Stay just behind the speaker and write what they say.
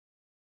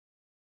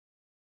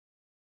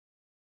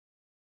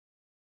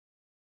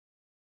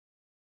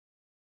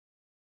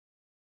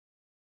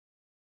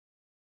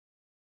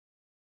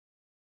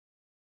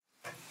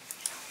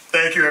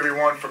Thank you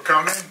everyone for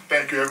coming.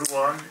 Thank you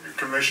everyone.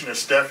 Commissioner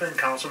Steffen,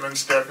 Councilman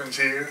Steffen's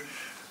here.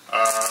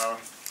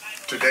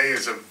 Today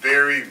is a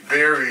very,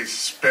 very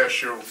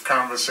special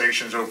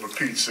Conversations Over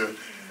Pizza, an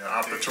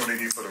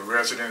opportunity for the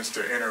residents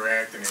to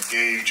interact and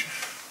engage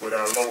with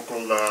our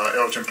local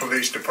Elgin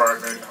Police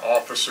Department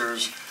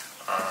officers.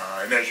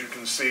 And as you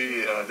can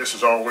see, this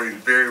is always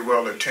very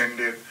well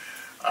attended.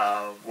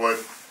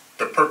 What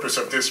the purpose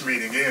of this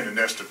meeting is, and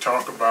that's to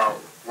talk about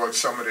what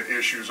some of the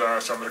issues are,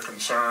 some of the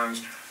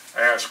concerns,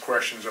 ask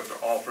questions of the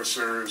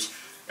officers,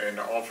 and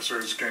the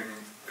officers can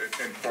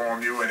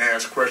inform you and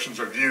ask questions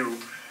of you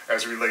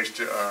as it relates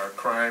to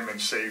crime and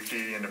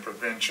safety and the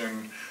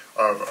prevention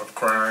of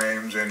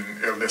crimes and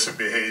illicit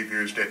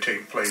behaviors that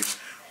take place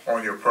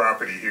on your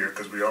property here,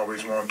 because we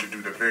always want to do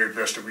the very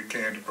best that we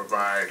can to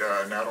provide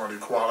not only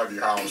quality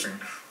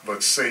housing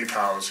but safe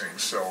housing.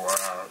 So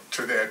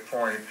to that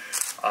point,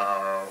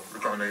 we're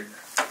going to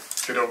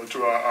get over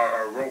to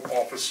our rope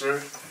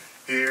officer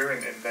here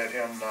and let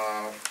him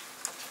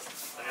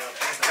He's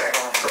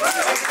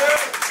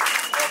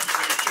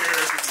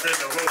been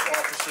the rope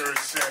officer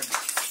since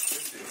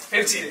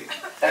 15.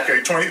 Okay,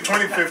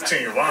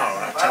 2015.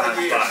 Wow,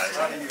 time flies.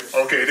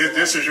 Okay,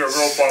 this is your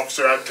rope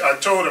officer. I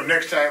told him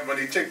next time when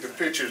he take the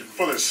pictures,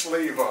 pull his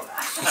sleeve up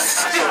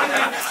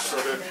so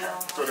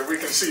that we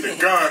can see the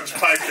guns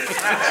piping.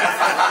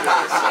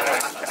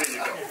 There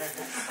you go.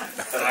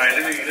 All right,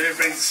 let me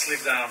bring the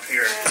sleeve down up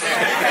here.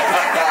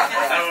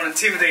 I don't want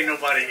to intimidate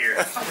nobody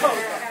here.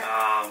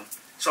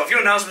 So a few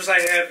announcements I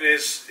have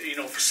is,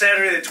 for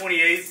Saturday the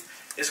 28th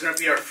is going to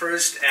be our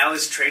first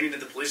ALICE training at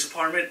the police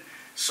department.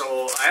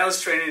 So ALICE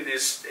training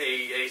is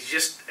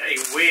just a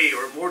way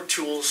or more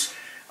tools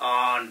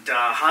on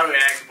how to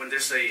act when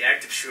there's an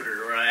active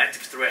shooter or an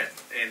active threat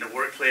in the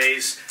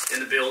workplace,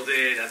 in the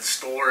building, at the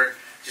store,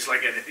 just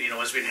like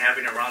it's been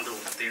happening around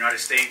the United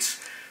States.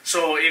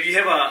 So if you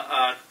have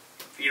a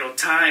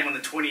time on the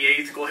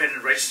 28th, go ahead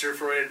and register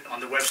for it on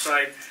the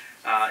website.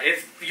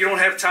 If you don't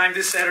have time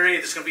this Saturday,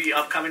 there's going to be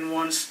upcoming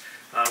ones.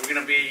 We're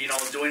going to be,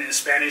 doing it in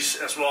Spanish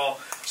as well.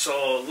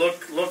 So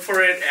look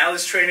for it.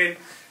 ALICE training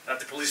at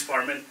the police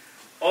department.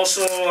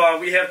 Also,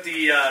 we have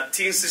the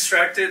teens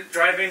distracted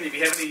driving. If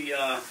you have any,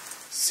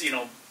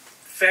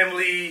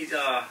 family,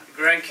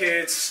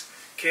 grandkids,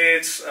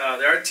 kids,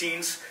 there are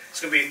teens.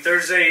 It's going to be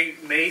Thursday,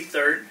 May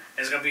 3rd, and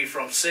it's going to be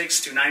from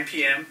 6 to 9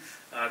 p.m.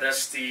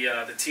 That's the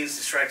teens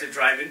distracted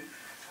driving.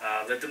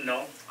 Let them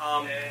know.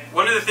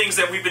 One of the things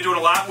that we've been doing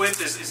a lot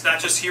with is not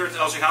just here at the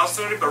Elgin House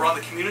Authority, but around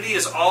the community,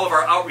 is all of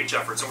our outreach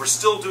efforts, and we're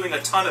still doing a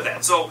ton of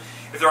that. So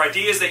if there are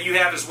ideas that you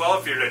have as well,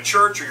 if you're at a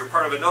church or you're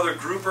part of another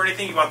group or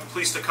anything, you want the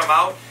police to come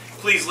out,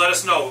 please let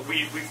us know.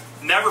 We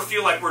never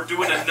feel like we're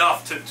doing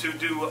enough to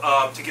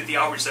get the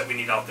outreach that we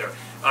need out there.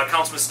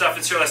 Councilman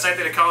Steffen's here last night.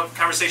 They had a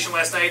conversation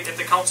last night at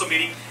the council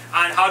meeting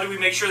on how do we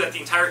make sure that the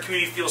entire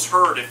community feels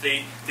heard. If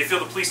they feel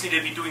the police need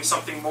to be doing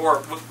something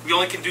more, we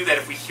only can do that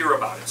if we hear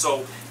about it.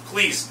 So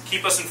please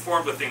keep us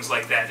informed with things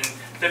like that. And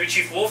Deputy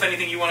Chief Wolf,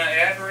 anything you want to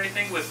add or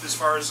anything with as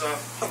far as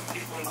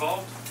people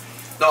involved?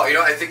 No,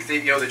 I think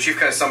the chief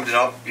kind of summed it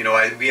up.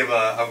 We have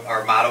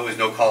our motto is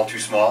no call too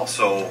small.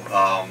 So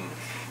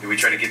we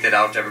try to get that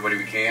out to everybody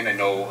we can. I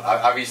know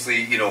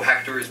obviously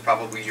Hector is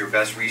probably your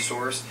best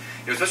resource,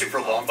 especially for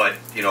long. But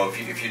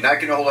if you're not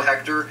getting a hold of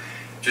Hector,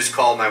 just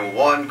call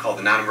 911, call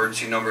the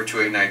non-emergency number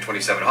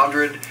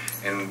 289-2700,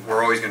 and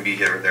we're always going to be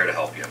there to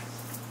help you.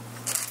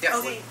 Yeah,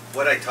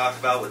 what I talked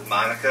about with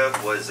Monica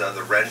was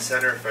the Ren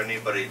Center. If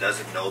anybody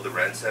doesn't know the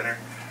Ren Center,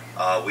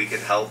 we can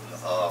help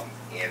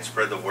and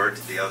spread the word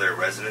to the other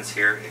residents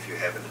here if you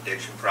have an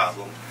addiction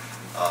problem.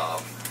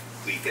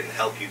 We can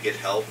help you get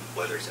help,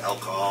 whether it's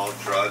alcohol,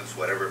 drugs,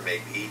 whatever it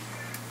may be.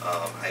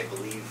 I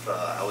believe,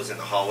 I was in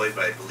the hallway,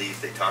 but I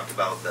believe they talked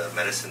about the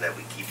medicine that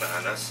we keep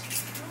on us.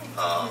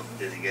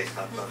 Did you guys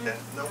talk about that?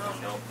 No.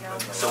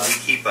 So we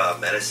keep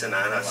medicine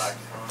on us.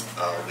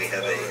 We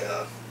have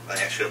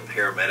actually a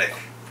paramedic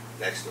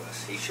next to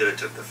us. He should have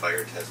took the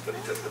fire test, but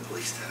he took the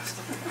police test.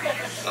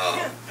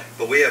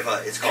 But we have,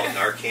 it's called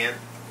Narcan.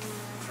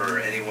 For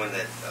anyone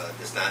that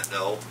does not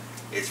know,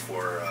 it's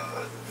for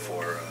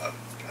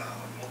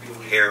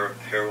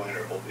heroin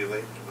or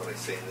opioid. Am I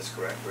saying this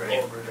correct?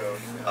 Right?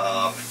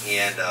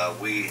 And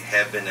we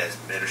have been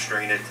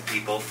administering it to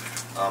people.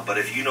 But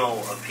if you know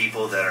of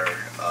people that are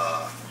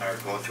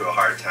going through a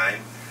hard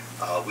time,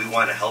 we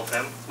want to help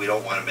them. We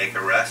don't want to make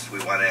arrests. We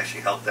want to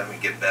actually help them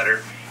and get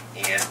better.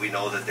 And we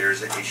know that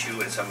there's an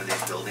issue in some of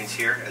these buildings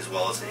here, as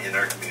well as in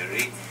our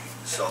community.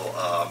 So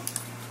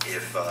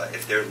if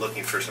they're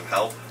looking for some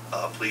help,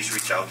 please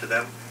reach out to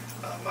them.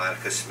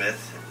 Monica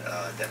Smith,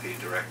 Deputy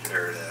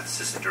Director, or the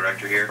Assistant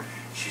Director here,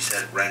 she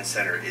said Ren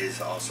Center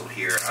is also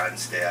here on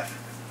staff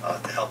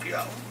to help you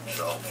out.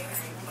 So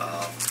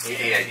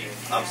AID.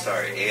 I'm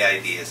sorry,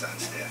 AID is on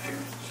staff here.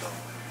 So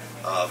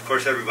of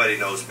course everybody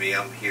knows me.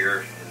 I'm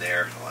here and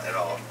there at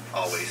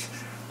always.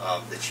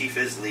 The chief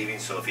is leaving,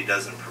 so if he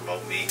doesn't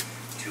promote me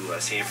to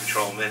senior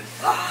patrolman,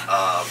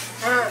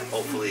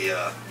 hopefully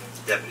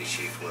Deputy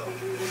Chief will.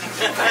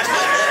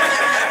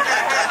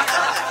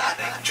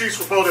 Chief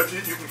Swoboda,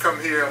 if you can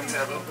come here and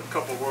have a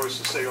couple of words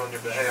to say on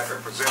your behalf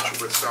and present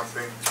you with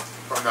something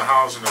from the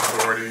Housing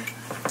Authority.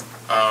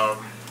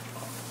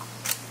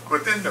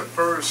 Within the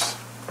first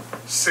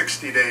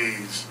 60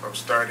 days of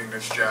starting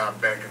this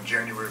job back in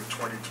January of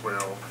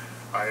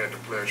 2012, I had the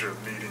pleasure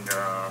of meeting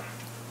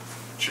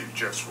Chief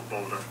Jeff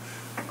Swoboda.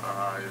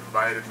 He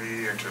invited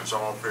me into his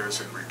office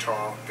and we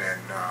talked,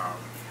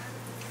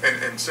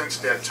 and since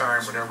that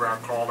time, whenever I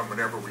called him,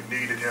 whenever we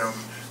needed him,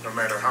 no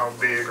matter how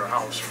big or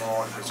how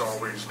small, he was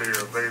always there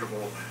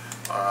available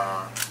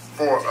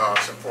for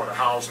us and for the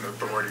Housing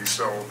Authority.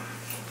 So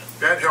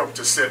that helped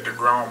to set the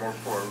groundwork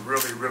for a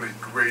really, really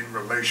great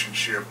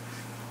relationship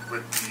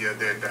with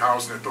that the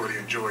Housing Authority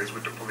enjoys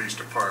with the police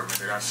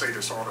department. And I say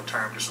this all the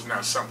time, this is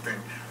not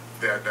something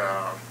that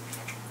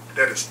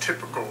that is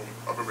typical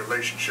of a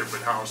relationship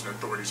with housing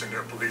authorities and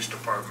their police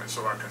department,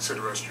 so I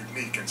consider us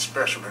unique and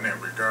special in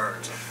that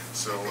regard.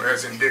 So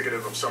as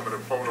indicative of some of the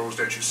photos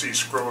that you see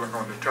scrolling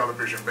on the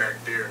television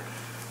back there,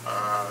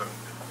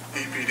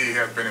 EPD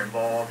has been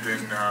involved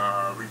in,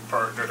 we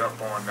partnered up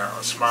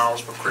on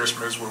Smiles for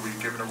Christmas, where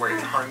we've given away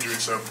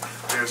hundreds of,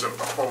 there's a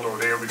photo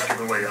there, we've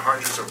given away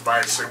hundreds of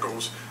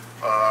bicycles,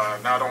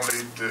 not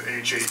only to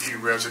HAE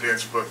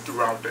residents, but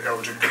throughout the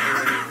Elgin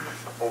community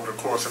over the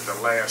course of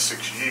the last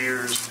 6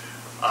 years.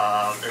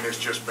 And it's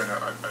just been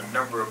a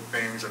number of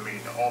things. I mean,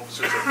 the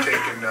officers have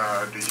taken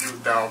the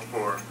youth out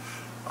for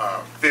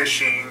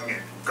fishing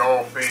and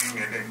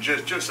golfing and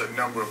just a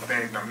number of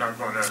things. I'm not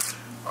going to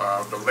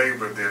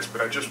belabor this,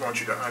 but I just want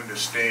you to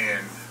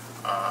understand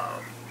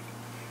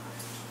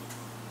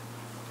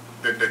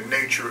the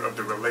nature of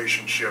the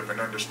relationship and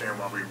understand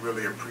why we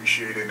really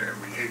appreciate it,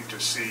 and we hate to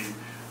see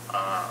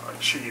a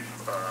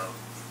chief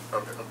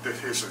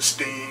of his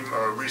esteem.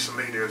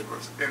 Recently there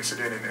was an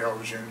incident in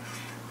Elgin,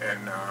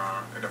 and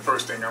the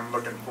first thing I'm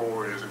looking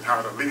for is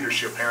how the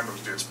leadership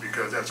handles this,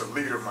 because as a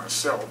leader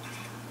myself,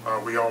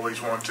 we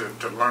always want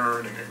to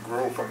learn and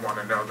grow from one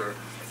another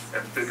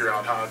and figure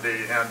out how they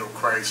handle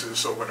crisis.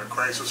 So when a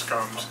crisis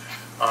comes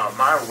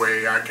my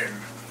way, I can,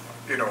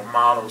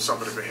 model some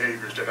of the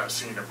behaviors that I've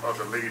seen of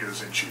other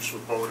leaders. And Chief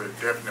Swoboda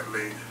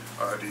definitely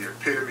the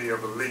epitome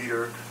of a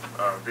leader,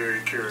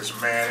 very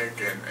charismatic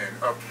and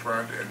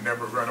upfront, and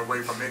never run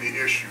away from any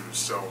issues.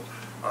 So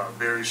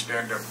very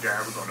stand-up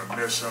guy. We're going to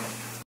miss him.